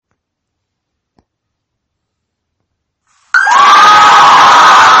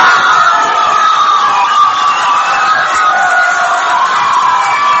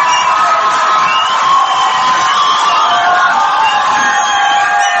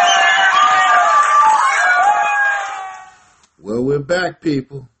back,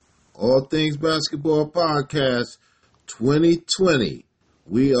 people. All Things Basketball Podcast 2020.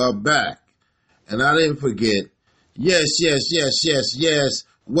 We are back. And I didn't forget, yes.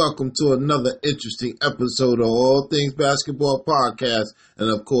 Welcome to another interesting episode of All Things Basketball Podcast. And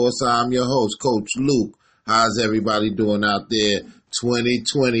of course, I'm your host, Coach Luke. How's everybody doing out there?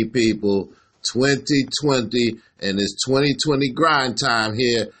 2020, people. 2020. And it's 2020 grind time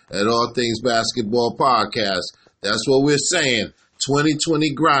here at All Things Basketball Podcast. That's what we're saying.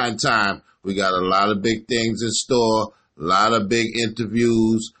 2020 grind time. We got a lot of big things in store, a lot of big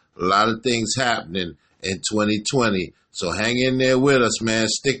interviews, a lot of things happening in 2020. So hang in there with us, man.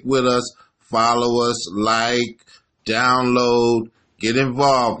 Stick with us. Follow us, like, download, get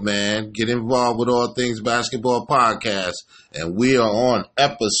involved, man. Get involved with All Things Basketball Podcast. And we are on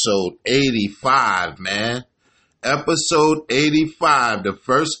episode 85, man. Episode 85, the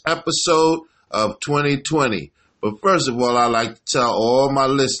first episode of 2020. But first of all, I'd like to tell all my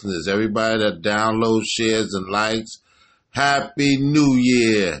listeners, everybody that downloads, shares, and likes, Happy New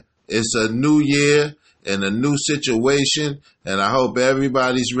Year. It's a new year and a new situation, and I hope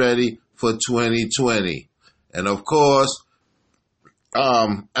everybody's ready for 2020. And of course,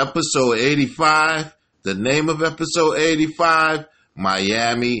 episode 85, the name of episode 85,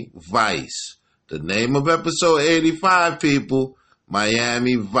 Miami Vice. The name of episode 85, people,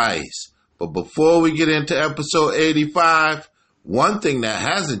 Miami Vice. But before we get into episode 85, one thing that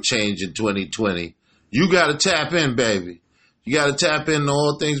hasn't changed in 2020, you got to tap in, baby. You got to tap into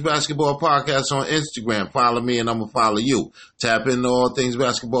All Things Basketball Podcast on Instagram. Follow me and I'm going to follow you. Tap into All Things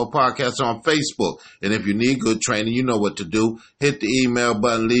Basketball Podcast on Facebook. And if you need good training, you know what to do. Hit the email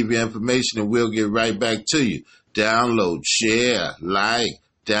button, leave your information, and we'll get right back to you. Download, share, like,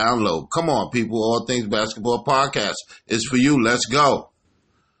 download. Come on, people. All Things Basketball Podcast is for you. Let's go.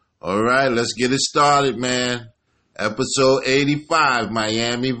 All right, let's get it started, man. Episode 85,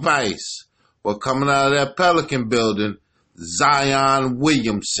 Miami Vice. Well, coming out of that Pelican building, Zion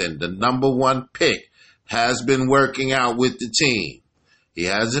Williamson, the number one pick, has been working out with the team. He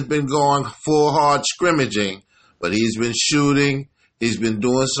hasn't been going full hard scrimmaging, but he's been shooting. He's been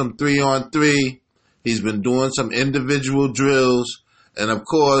doing some 3-on-3. He's been doing some individual drills. And, of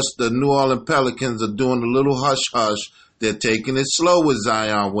course, the New Orleans Pelicans are doing a little hush-hush. They're taking it slow with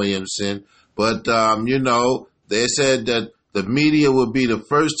Zion Williamson. But, they said that the media will be the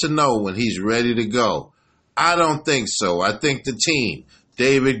first to know when he's ready to go. I don't think so. I think the team,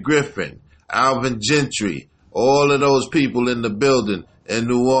 David Griffin, Alvin Gentry, all of those people in the building in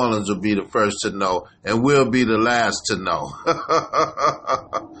New Orleans will be the first to know, and we'll be the last to know.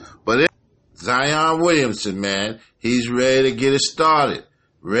 But Zion Williamson, man, he's ready to get it started.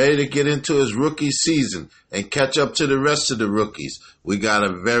 Ready to get into his rookie season and catch up to the rest of the rookies. We got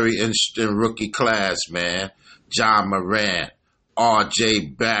a very interesting rookie class, man. Ja Morant, R.J.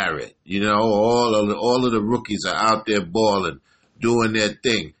 Barrett, all of the rookies are out there balling, doing their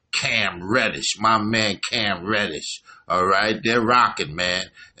thing. Cam Reddish, my man Cam Reddish, all right? They're rocking, man.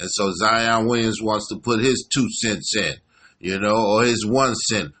 And so Zion Williams wants to put his 2 cents in, or his 1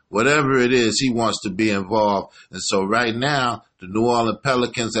 cent. Whatever it is, he wants to be involved. And so right now, the New Orleans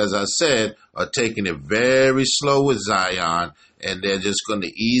Pelicans, as I said, are taking it very slow with Zion, and they're just going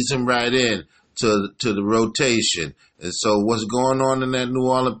to ease him right in to the rotation. And so what's going on in that New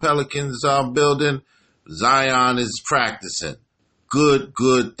Orleans Pelicans building? Zion is practicing.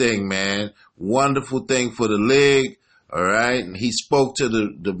 Good thing, man. Wonderful thing for the league, all right? And he spoke to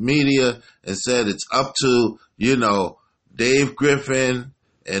the media and said it's up to, Dave Griffin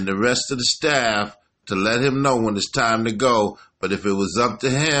and the rest of the staff to let him know when it's time to go. But if it was up to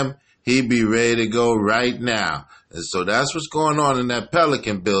him, he'd be ready to go right now. And so that's what's going on in that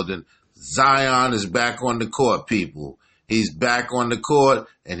Pelican building. Zion is back on the court, people. He's back on the court,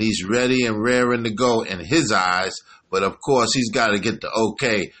 and he's ready and raring to go in his eyes. But, of course, he's got to get the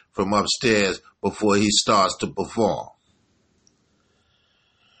okay from upstairs before he starts to perform.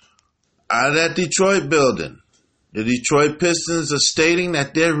 Out of that Detroit building, the Detroit Pistons are stating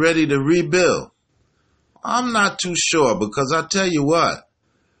that they're ready to rebuild. I'm not too sure because I'll tell you what,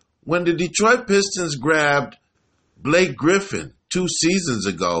 when the Detroit Pistons grabbed Blake Griffin 2 seasons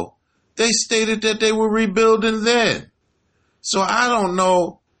ago, they stated that they were rebuilding then. So I don't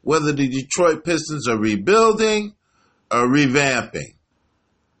know whether the Detroit Pistons are rebuilding or revamping.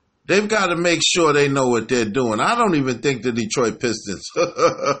 They've got to make sure they know what they're doing. I don't even think the Detroit Pistons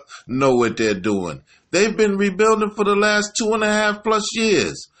know what they're doing. They've been rebuilding for the last 2.5+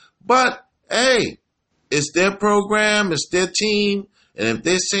 years. But, hey, it's their program, it's their team, and if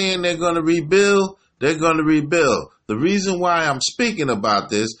they're saying they're going to rebuild, they're going to rebuild. The reason why I'm speaking about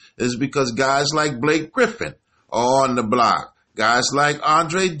this is because guys like Blake Griffin are on the block. Guys like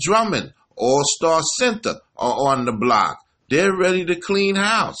Andre Drummond, all-star center, are on the block. They're ready to clean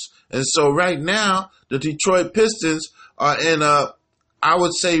house. And so right now, the Detroit Pistons are in a, I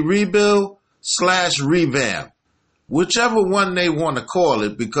would say, rebuild/revamp. Whichever one they want to call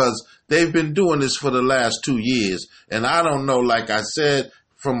it, because they've been doing this for the last 2 years. And I don't know, like I said,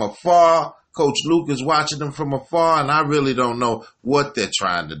 from afar, Coach Luke is watching them from afar, and I really don't know what they're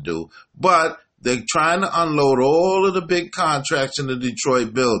trying to do. But they're trying to unload all of the big contracts in the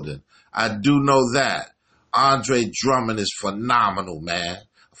Detroit building. I do know that. Andre Drummond is phenomenal, man.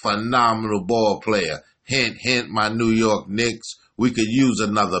 Phenomenal ball player. Hint, hint, my New York Knicks. We could use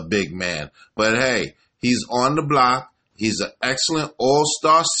another big man. But hey, he's on the block. He's an excellent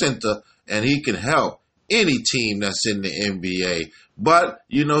all-star center, and he can help any team that's in the NBA. But,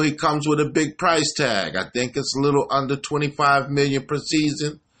 you know, he comes with a big price tag. I think it's a little under $25 million per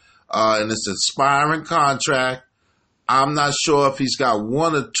season, and it's an expiring contract. I'm not sure if he's got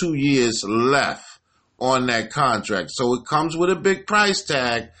 1 or 2 years left on that contract. So it comes with a big price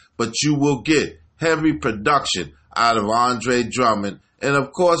tag, but you will get heavy production out of Andre Drummond. And,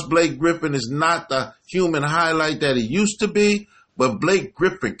 of course, Blake Griffin is not the human highlight that he used to be, but Blake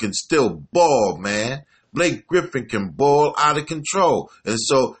Griffin can still ball, man. Blake Griffin can ball out of control. And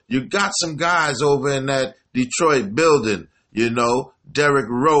so you got some guys over in that Detroit building, you know. Derrick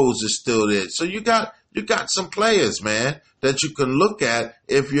Rose is still there. So you got some players, man, that you can look at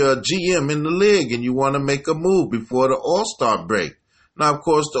if you're a GM in the league and you want to make a move before the All-Star break. Now, of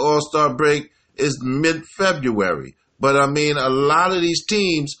course, the All-Star break is mid-February. But, I mean, a lot of these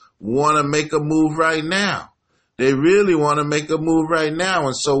teams want to make a move right now. They really want to make a move right now.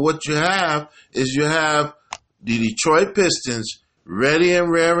 And so what you have is you have the Detroit Pistons ready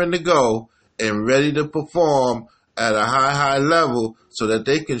and raring to go and ready to perform at a high level so that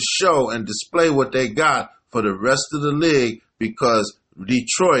they can show and display what they got for the rest of the league, because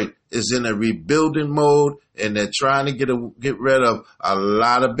Detroit is in a rebuilding mode and they're trying to get rid of a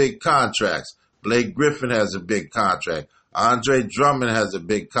lot of big contracts. Blake Griffin has a big contract. Andre Drummond has a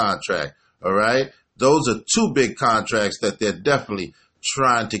big contract. All right? Those are 2 big contracts that they're definitely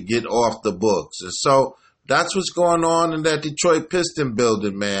trying to get off the books. And so that's what's going on in that Detroit Piston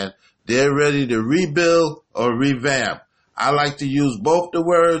building, man. They're ready to rebuild or revamp. I like to use both the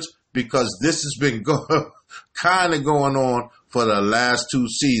words because this has been kind of going on for the last 2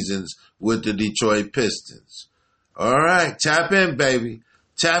 seasons with the Detroit Pistons. All right, tap in, baby.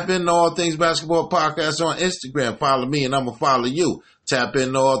 Tap in to All Things Basketball Podcast on Instagram. Follow me and I'm going to follow you. Tap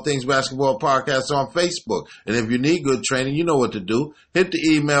in to All Things Basketball Podcast on Facebook. And if you need good training, you know what to do. Hit the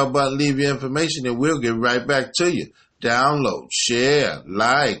email button, leave your information, and we'll get right back to you. Download, share,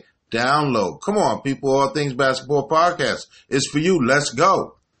 like, download. Come on, people. All Things Basketball Podcast is for you. Let's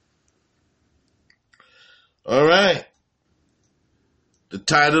go. All right. The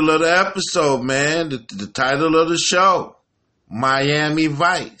title of the episode, man. The title of the show. Miami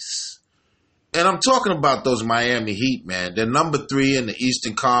Vice. And I'm talking about those Miami Heat, man. They're number 3 in the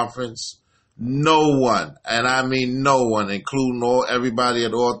Eastern Conference. No one, and I mean no one, including everybody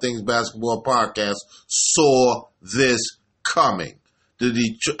at All Things Basketball Podcast, saw this coming.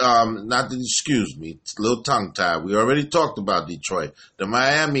 It's a little tongue-tied. We already talked about Detroit. The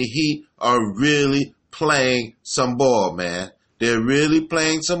Miami Heat are really playing some ball, man. They're really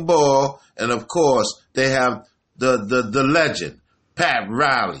playing some ball, and of course, they have the legend, Pat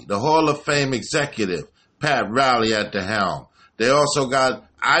Riley, the Hall of Fame executive, Pat Riley at the helm. They also got,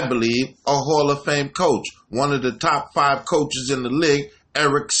 I believe, a Hall of Fame coach, one of the top 5 coaches in the league,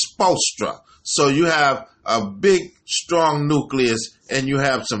 Eric Spoelstra. So you have a big, strong nucleus, and you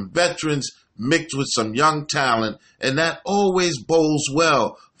have some veterans mixed with some young talent, and that always bodes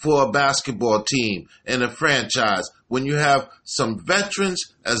well for a basketball team and a franchise when you have some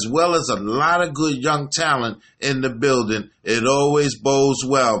veterans as well as a lot of good young talent in the building. It always bodes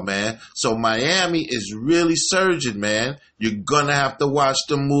well, man. So Miami is really surging, man. You're going to have to watch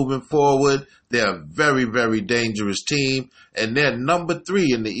them moving forward. They're a very, very dangerous team, and they're number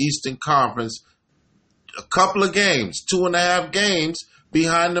 3 in the Eastern Conference. A couple of games, 2.5 games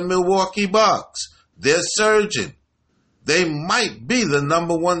behind the Milwaukee Bucks. They're surging. They might be the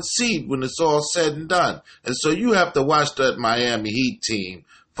number 1 seed when it's all said and done. And so you have to watch that Miami Heat team.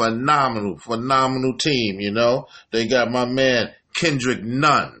 Phenomenal team, you know. They got my man Kendrick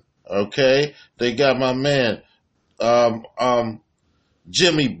Nunn, okay? They got my man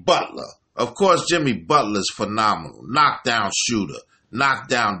Jimmy Butler. Of course, Jimmy Butler's phenomenal. Knockdown shooter,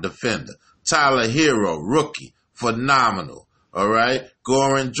 knockdown defender. Tyler Hero, rookie, phenomenal, all right?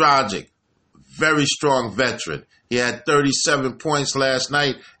 Goran Dragic, very strong veteran. He had 37 points last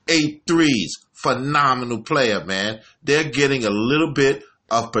night, 8 threes, phenomenal player, man. They're getting a little bit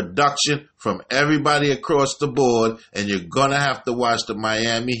of production from everybody across the board, and you're going to have to watch the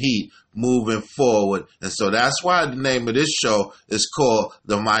Miami Heat moving forward. And so that's why the name of this show is called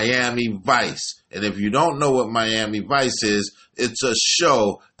The Miami Vice. And if you don't know what Miami Vice is, it's a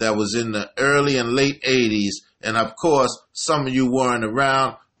show that was in the early and late 80s. And of course, some of you weren't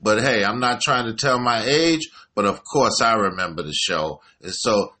around, but hey, I'm not trying to tell my age, but of course I remember the show. And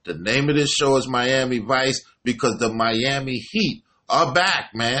so the name of this show is Miami Vice because the Miami Heat are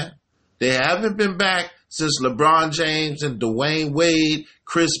back, man. They haven't been back since LeBron James and Dwayne Wade,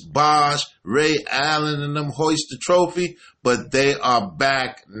 Chris Bosh, Ray Allen, and them hoist the trophy, but they are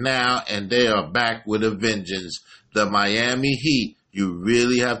back now, and they are back with a vengeance. The Miami Heat, you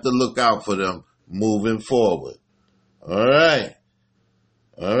really have to look out for them moving forward. All right,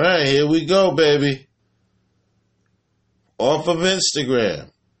 here we go, baby. Off of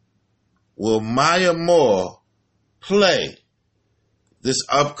Instagram, will Maya Moore play this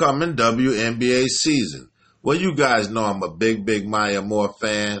upcoming WNBA season? Well, you guys know I'm a big Maya Moore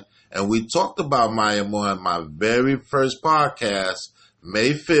fan, and we talked about Maya Moore in my very first podcast,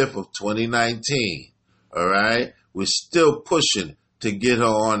 May 5th of 2019. All right? We're still pushing to get her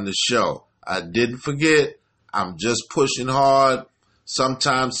on the show. I didn't forget. I'm just pushing hard.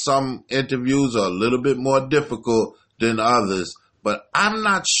 Sometimes some interviews are a little bit more difficult than others, but I'm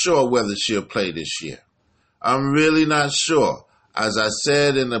not sure whether she'll play this year. I'm really not sure. As I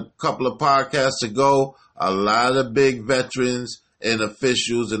said in a couple of podcasts ago, a lot of big veterans and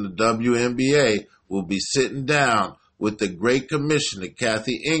officials in the WNBA will be sitting down with the great commissioner,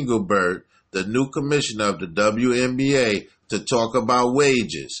 Kathy Engelbert, the new commissioner of the WNBA, to talk about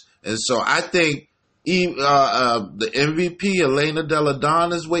wages. And so I think the MVP, Elena Delle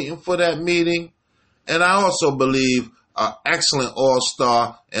Donne, is waiting for that meeting. And I also believe an excellent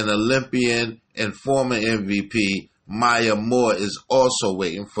all-star and Olympian and former MVP, Maya Moore, is also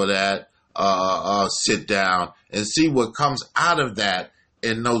waiting for that sit down and see what comes out of that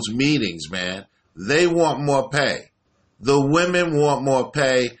in those meetings, man. They want more pay. The women want more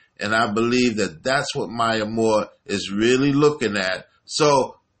pay, and I believe that that's what Maya Moore is really looking at.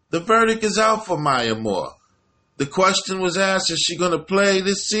 So the verdict is out for Maya Moore. The question was asked, is she going to play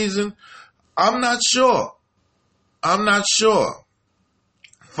this season? I'm not sure.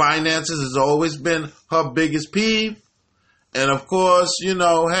 Finances has always been her biggest peeve. And of course, you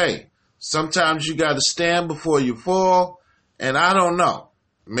know, hey, sometimes you got to stand before you fall. And I don't know.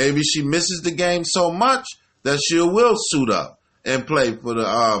 Maybe she misses the game so much that she will suit up and play for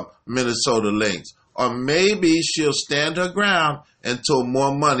the Minnesota Lynx. Or maybe she'll stand her ground until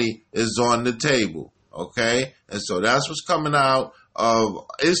more money is on the table. Okay? And so that's what's coming out of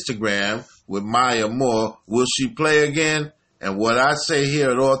Instagram with Maya Moore. Will she play again? And what I say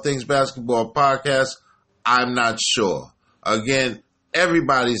here at All Things Basketball Podcast, I'm not sure. Again,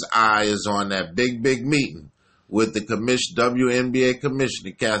 everybody's eye is on that big meeting with the WNBA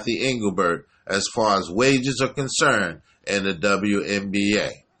commissioner, Kathy Engelbert, as far as wages are concerned in the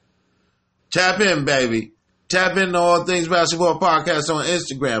WNBA. Tap in, baby. Tap into All Things Basketball Podcast on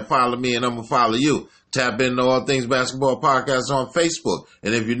Instagram. Follow me and I'm going to follow you. Tap into All Things Basketball Podcast on Facebook.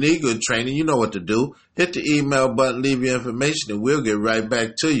 And if you need good training, you know what to do. Hit the email button, leave your information, and we'll get right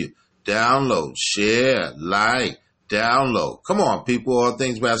back to you. Download, share, like, download. Come on, people. All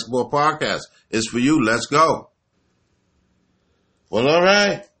Things Basketball Podcast is for you. Let's go. Well, all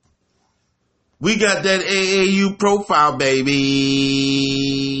right. We got that AAU profile, baby.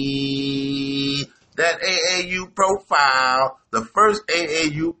 That AAU profile, the first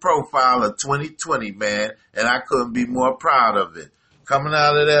AAU profile of 2020, man, and I couldn't be more proud of it. Coming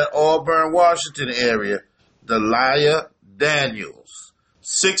out of that Auburn, Washington area, Delia Daniels,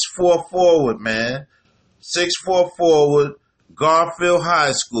 6'4" forward, man, 6'4" forward, Garfield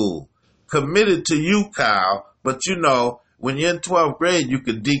High School, committed to UCal, but you know, when you're in 12th grade, you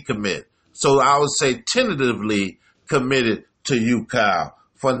can decommit. So I would say tentatively committed to UCal.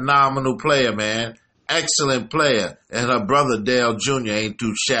 Phenomenal player, man. Excellent player. And her brother Dale Jr. ain't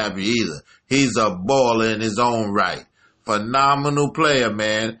too shabby either. He's a baller in his own right. Phenomenal player,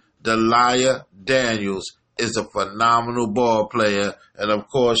 man. Delia Daniels is a phenomenal ball player. And of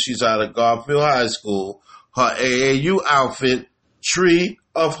course, she's out of Garfield High School. Her AAU outfit, Tree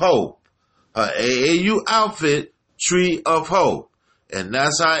of Hope. Her AAU outfit, Tree of Hope. And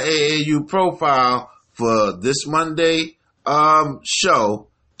that's our AAU profile for this Monday show.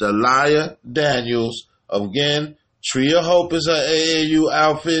 Delia Daniels. Again, Tree of Hope is her AAU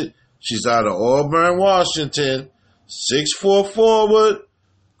outfit. She's out of Auburn, Washington. 6'4" forward,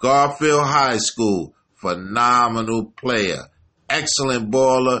 Garfield High School. Phenomenal player. Excellent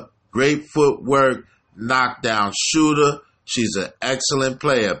baller. Great footwork, knockdown shooter. She's an excellent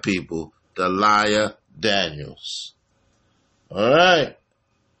player, people. Delia Daniels. All right.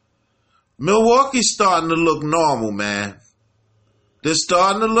 Milwaukee's starting to look normal, man. They're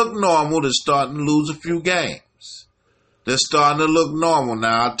starting to look normal. They're starting to lose a few games. They're starting to look normal.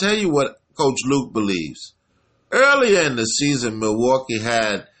 Now, I'll tell you what Coach Luke believes. Earlier in the season, Milwaukee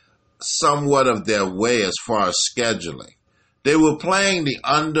had somewhat of their way as far as scheduling. They were playing the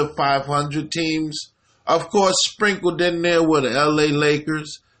under 500 teams. Of course, sprinkled in there were the LA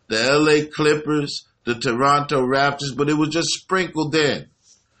Lakers, the LA Clippers, the Toronto Raptors, but it was just sprinkled in.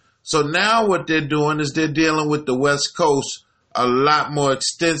 So now what they're doing is they're dealing with the West Coast a lot more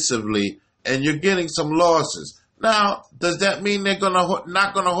extensively, and you're getting some losses. Now, does that mean they're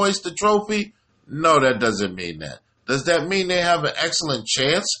not going to hoist the trophy? No, that doesn't mean that. Does that mean they have an excellent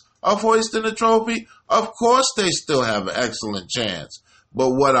chance of hoisting the trophy? Of course they still have an excellent chance.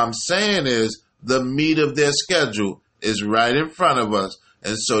 But what I'm saying is the meat of their schedule is right in front of us.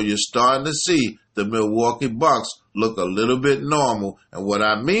 And so you're starting to see the Milwaukee Bucks look a little bit normal. And what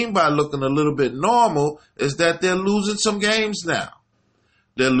I mean by looking a little bit normal is that they're losing some games now.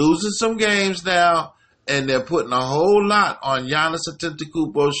 They're losing some games now, and they're putting a whole lot on Giannis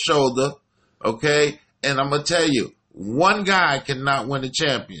Antetokounmpo's shoulder, okay? And I'm going to tell you, one guy cannot win a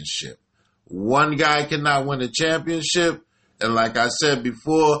championship. One guy cannot win a championship. And like I said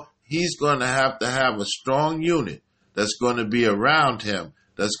before, he's going to have a strong unit that's going to be around him,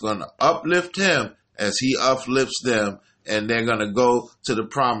 that's going to uplift him as he uplifts them, and they're going to go to the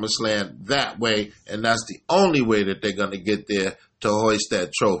promised land that way, and that's the only way that they're going to get there to hoist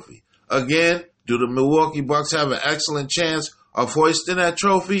that trophy. Again, do the Milwaukee Bucks have an excellent chance of hoisting that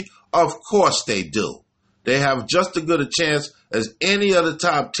trophy? Of course they do. They have just as good a chance as any of the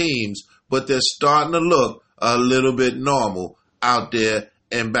top teams, but they're starting to look a little bit normal out there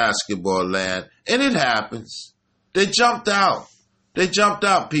in basketball land. And it happens. They jumped out. They jumped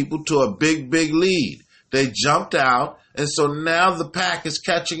out, people, to a big, big lead. They jumped out, and so now the pack is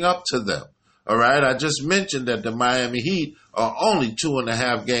catching up to them. All right, I just mentioned that the Miami Heat are only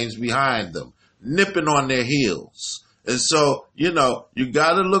 2.5 games behind them, nipping on their heels. And so, you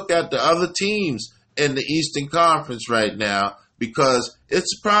got to look at the other teams in the Eastern Conference right now, because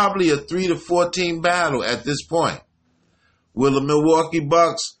it's probably a 3 to 4 team battle at this point. Will the Milwaukee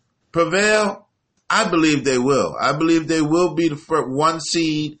Bucks prevail? I believe they will. I believe they will be the first 1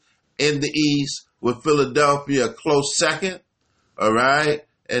 seed in the East, with Philadelphia a close second. All right.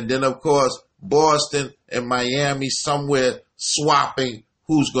 And then, of course, Boston and Miami somewhere swapping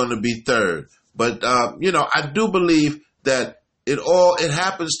who's going to be third. But, I do believe that it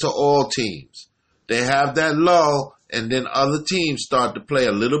happens to all teams. They have that lull, and then other teams start to play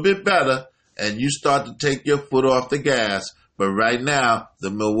a little bit better, and you start to take your foot off the gas. But right now, the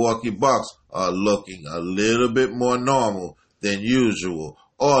Milwaukee Bucks are looking a little bit more normal than usual,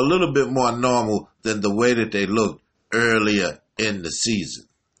 or a little bit more normal than the way that they looked earlier in the season.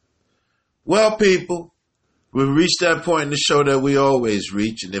 Well, people, we've reached that point in the show that we always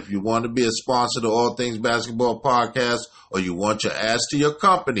reach. And if you want to be a sponsor to All Things Basketball Podcast, or you want your ads to your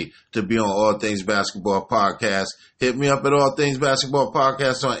company to be on All Things Basketball Podcast, hit me up at All Things Basketball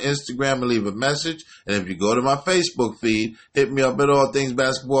Podcast on Instagram and leave a message. And if you go to my Facebook feed, hit me up at All Things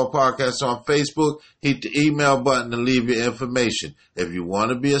Basketball Podcast on Facebook, hit the email button and leave your information. If you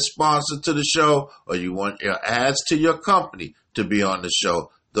want to be a sponsor to the show, or you want your ads to your company to be on the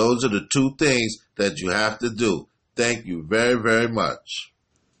show, those are the 2 things that you have to do. Thank you very, very much.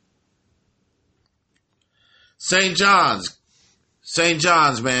 St. John's,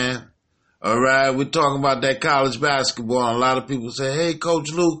 man. All right, we're talking about that college basketball, and a lot of people say, hey,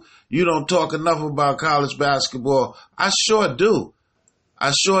 Coach Luke, you don't talk enough about college basketball. I sure do.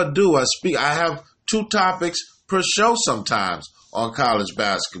 I have 2 topics per show sometimes on college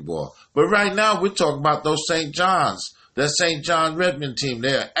basketball. But right now, we're talking about those St. John's. That St. John Redmond team.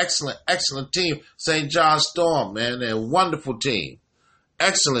 They're an excellent, excellent team. St. John Storm, man. They're a wonderful team.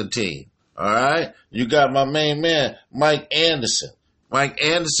 Excellent team. All right? You got my main man, Mike Anderson. Mike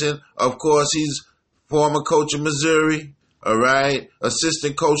Anderson, of course, he's former coach of Missouri. All right?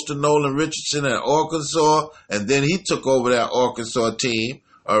 Assistant coach to Nolan Richardson at Arkansas. And then he took over that Arkansas team.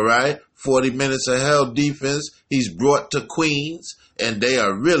 All right? 40 minutes of hell defense. He's brought to Queens. And they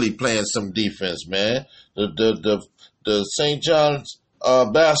are really playing some defense, man. The St. John's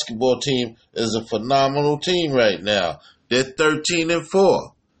basketball team is a phenomenal team right now. They're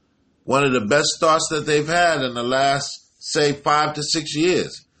 13-4. One of the best starts that they've had in the last, say, 5 to 6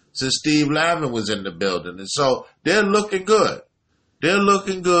 years since Steve Lavin was in the building. And so they're looking good.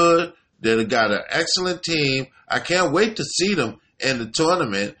 They've got an excellent team. I can't wait to see them in the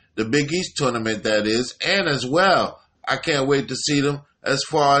tournament, the Big East tournament that is, and as well, I can't wait to see them as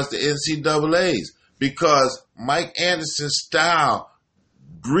far as the NCAAs, because Mike Anderson's style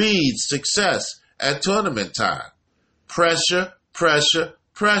breeds success at tournament time. Pressure, pressure,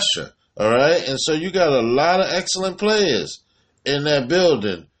 pressure. All right? And so you got a lot of excellent players in that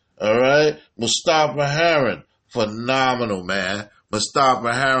building. All right? Mustafa Heron, phenomenal, man.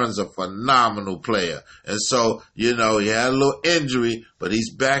 Mustafa Heron's a phenomenal player. And so, he had a little injury, but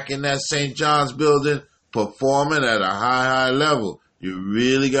he's back in that St. John's building performing at a high level. You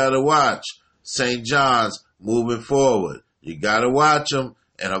really got to watch St. John's moving forward. You got to watch them.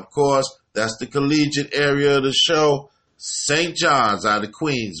 And, of course, that's the collegiate area of the show. St. John's out of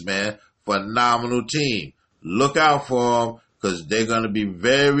Queens, man. Phenomenal team. Look out for them because they're going to be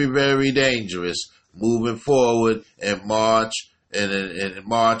very, very dangerous moving forward in March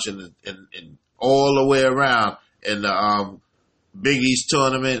and all the way around in the Big East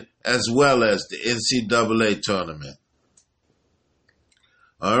tournament as well as the NCAA tournament.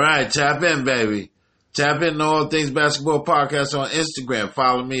 All right, tap in, baby. Tap in to All Things Basketball Podcast on Instagram.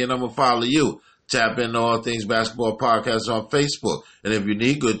 Follow me and I'm going to follow you. Tap in to All Things Basketball Podcast on Facebook. And if you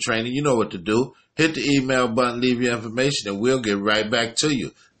need good training, you know what to do. Hit the email button, leave your information, and we'll get right back to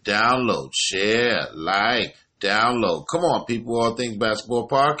you. Download, share, like, download. Come on, people. All Things Basketball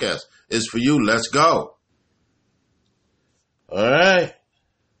Podcast is for you. Let's go. All right.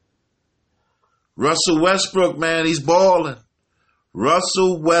 Russell Westbrook, man, he's balling.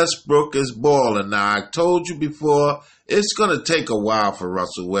 Russell Westbrook is balling. Now, I told you before, it's going to take a while for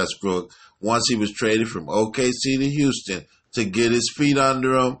Russell Westbrook, once he was traded from OKC to Houston, to get his feet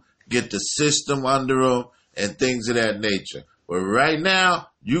under him, get the system under him, and things of that nature. But right now,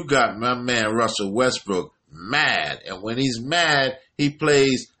 you got my man Russell Westbrook mad. And when he's mad, he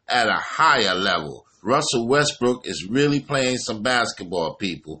plays at a higher level. Russell Westbrook is really playing some basketball,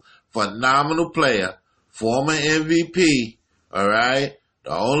 people. Phenomenal player, former MVP, all right?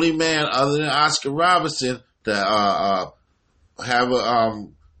 The only man other than Oscar Robertson to have a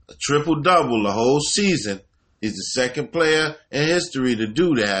triple-double the whole season. He's the second player in history to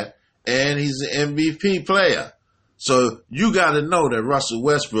do that, and he's an MVP player. So you got to know that Russell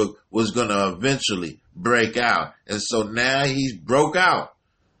Westbrook was going to eventually break out. And so now he's broke out.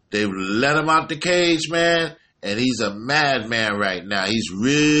 They let him out the cage, man, and he's a madman right now. He's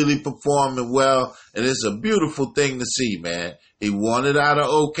really performing well, and it's a beautiful thing to see, man. He wanted out of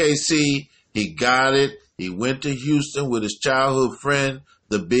OKC. He got it. He went to Houston with his childhood friend,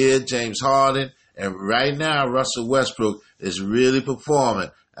 the Beard, James Harden. And right now, Russell Westbrook is really performing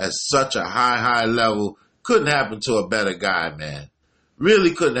at such a high level. Couldn't happen to a better guy, man.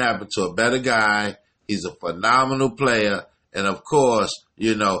 Really couldn't happen to a better guy. He's a phenomenal player. And, of course,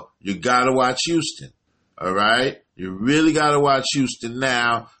 you got to watch Houston, all right? You really got to watch Houston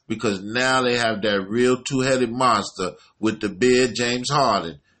now because now they have that real two-headed monster with the Beard, James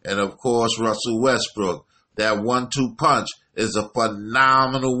Harden, and, of course, Russell Westbrook. That 1-2 punch is a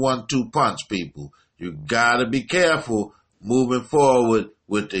phenomenal 1-2 punch, people. You got to be careful moving forward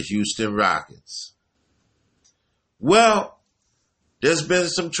with the Houston Rockets. Well, there's been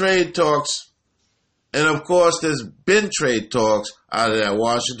some trade talks. And, of course, there's been trade talks out of that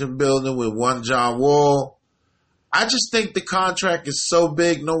Washington building with one John Wall. I just think the contract is so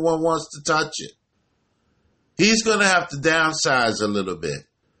big, no one wants to touch it. He's going to have to downsize a little bit.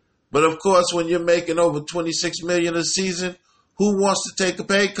 But, of course, when you're making over $26 million a season, who wants to take a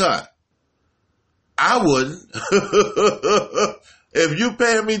pay cut? I wouldn't. If you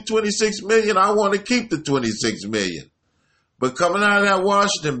pay me $26 million, I want to keep the $26 million. But coming out of that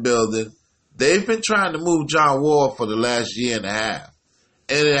Washington building, they've been trying to move John Wall for the last year and a half,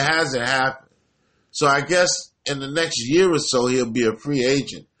 and it hasn't happened. So I guess in the next year or so, he'll be a free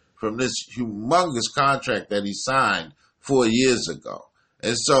agent from this humongous contract that he signed 4 years ago.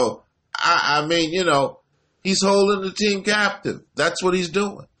 And so, I mean, he's holding the team captive. That's what he's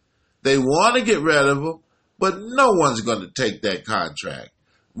doing. They want to get rid of him, but no one's going to take that contract.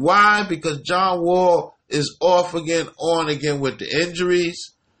 Why? Because John Wall is off again, on again with the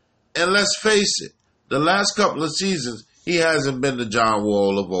injuries. And let's face it, the last couple of seasons, he hasn't been the John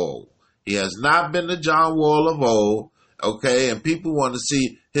Wall of old. He has not been the John Wall of old, okay? And people want to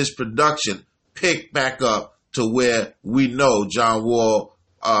see his production pick back up to where we know John Wall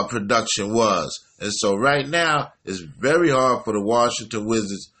production was. And so right now, it's very hard for the Washington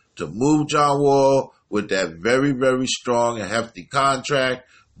Wizards to move John Wall with that very, very strong and hefty contract.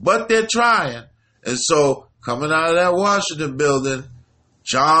 But they're trying. And so coming out of that Washington building,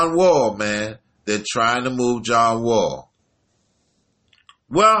 John Wall, man, they're trying to move John Wall.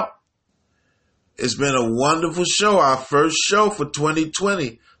 Well, It's been a wonderful show. Our first show for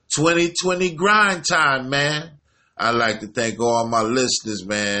 2020. 2020 grind time, man. I'd like to thank all my listeners,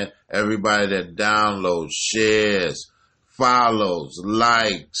 man. Everybody that downloads, shares, follows,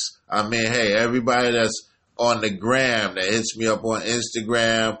 likes. I mean, hey, everybody that's on the gram that hits me up on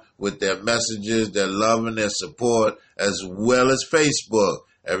Instagram with their messages, their love and their support, as well as Facebook.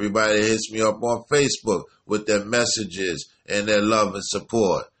 Everybody that hits me up on Facebook with their messages and their love and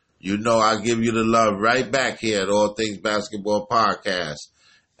support. You know I give you the love right back here at All Things Basketball Podcast.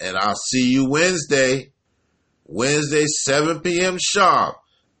 And I'll see you Wednesday, 7 p.m. sharp,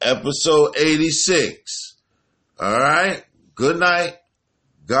 episode 86. All right? Good night.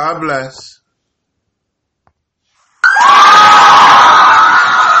 God bless.